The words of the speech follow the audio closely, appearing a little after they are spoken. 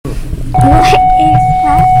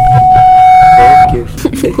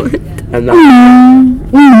And Hello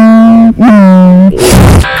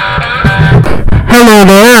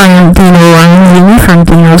there, I am Dino Ryan from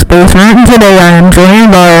Dino's Basement, and today I am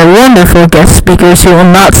joined by our wonderful guest speakers who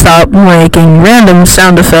will not stop making random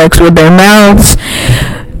sound effects with their mouths.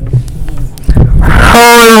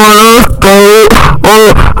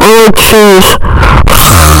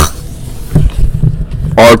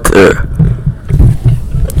 Arthur.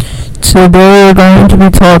 Today we're going to be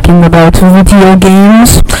talking about video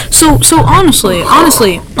games. So honestly,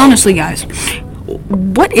 guys,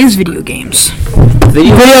 what is video games?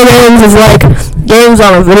 Video games is like games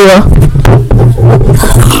on a video.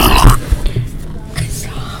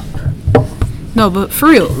 No, but for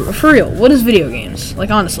real, what is video games?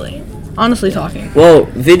 Like honestly talking. Well,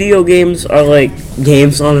 video games are like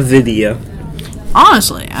games on a video.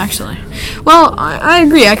 Honestly, actually. Well, I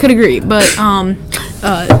agree. I could agree, but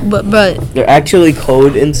they're actually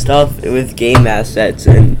code and stuff with game assets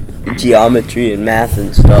and geometry and math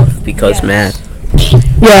and stuff because math.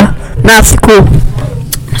 Yeah, math's cool.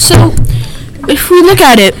 So, if we look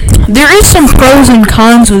at it, there is some pros and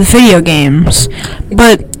cons with video games,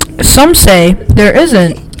 but some say there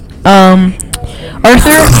isn't.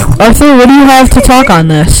 Arthur, what do you have to talk on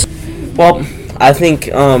this? Well, I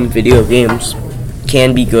think video games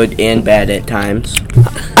can be good and bad at times.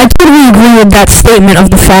 I totally agree with that statement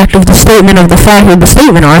of the fact of the statement of the fact of the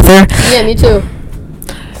statement, Arthur. Yeah, me too.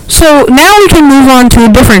 So now we can move on to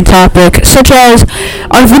a different topic, such as,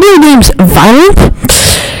 are video games violent?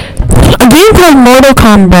 A game called Mortal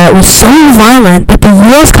Kombat was so violent that the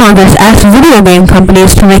U.S. Congress asked video game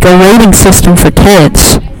companies to make a rating system for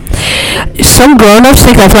kids. Some grown-ups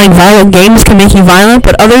think that playing violent games can make you violent,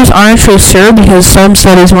 but others aren't so sure because some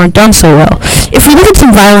studies weren't done so well. If we look at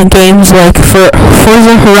some violent games like for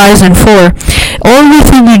Forza Horizon 4, only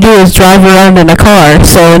thing you do is drive around in a car,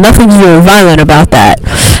 so nothing's really violent about that.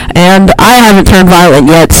 And I haven't turned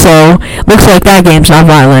violent yet, so looks like that game's not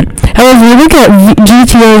violent. However, we look at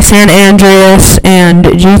GTA San Andreas and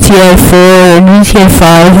GTA 4 and GTA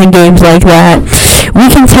 5 and games like that, we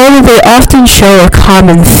can tell that they often show a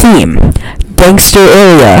common theme. Gangster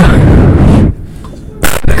area.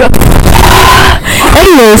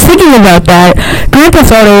 Anyways, thinking about that, Grand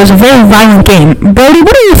Theft Auto is a very violent game. Brody,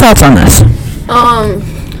 what are your thoughts on this?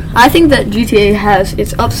 I think that GTA has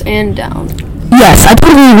its ups and downs. Yes, I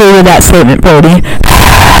totally agree with that statement, Brody.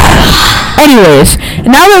 Anyways,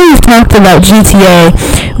 now that we've talked about GTA,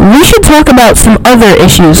 we should talk about some other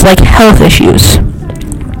issues, like health issues.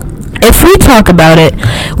 If we talk about it,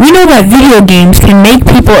 we know that video games can make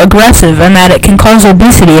people aggressive and that it can cause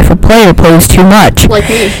obesity if a player plays too much. Like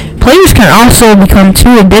me. Players can also become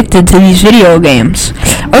too addicted to these video games.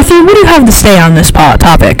 Arthur, what do you have to say on this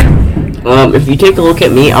topic? If you take a look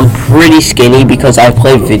at me, I'm pretty skinny because I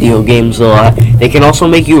play video games a lot. They can also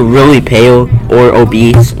make you really pale or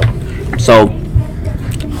obese. So,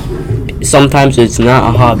 sometimes it's not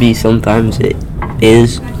a hobby, sometimes it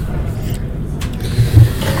is.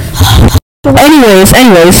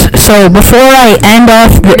 Anyways, so before I end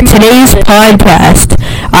off today's podcast,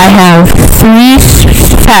 I have 3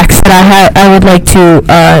 facts that I would like to,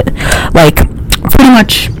 pretty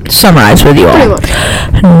much summarize with you all.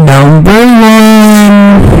 Number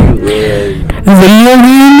 1, video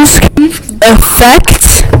games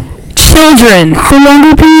affect children for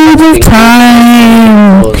longer periods of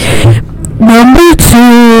time. Number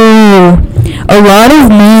 2, a lot of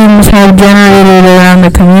memes have generated around the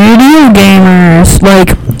community of gamers,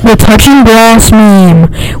 like the touching grass meme,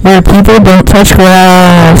 where people don't touch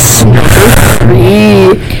grass. Number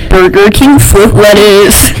 3, Burger King foot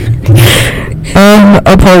lettuce.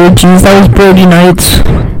 Apologies, that was Brody Nights.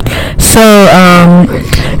 So,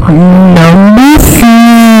 number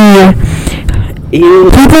 3,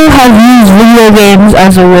 people have used video games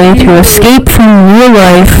as a way to escape from real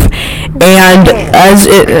life, and as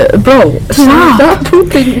it, bro, stop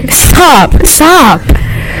pooping. Stop.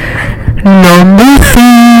 Number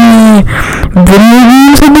 3, video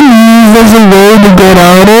games have been used as a way to get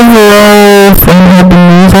out of life, and have been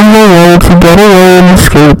used as a way to get away and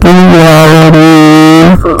escape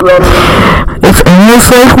reality. It's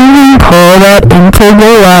almost like we can call that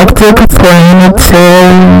intergalactic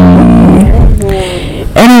planetary.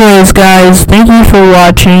 Anyways, guys, thank you for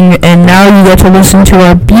watching, and now you get to listen to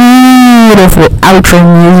our beautiful outro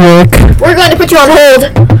music. We're going to put you on hold.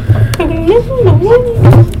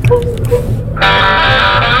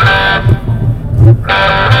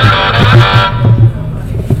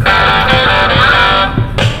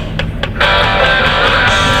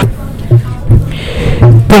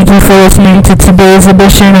 Thank you for listening to today's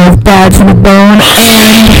edition of Bad to the Bone,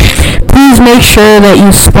 and please please make sure that you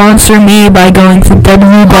sponsor me by going to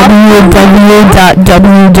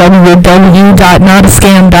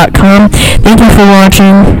www.notascam.com. Thank you for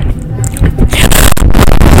watching.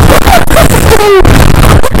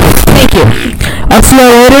 Thank you. I'll see you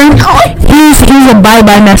later. Here's a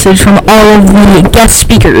bye-bye message from all of the guest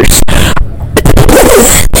speakers.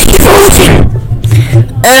 Thank you for watching.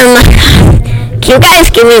 Can you guys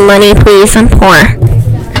give me money, please? I'm poor.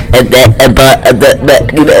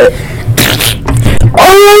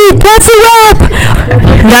 Alright, that's a wrap.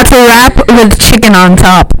 That's a wrap with chicken on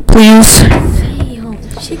top, please.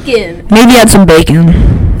 Chicken. Maybe add some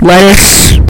bacon, lettuce.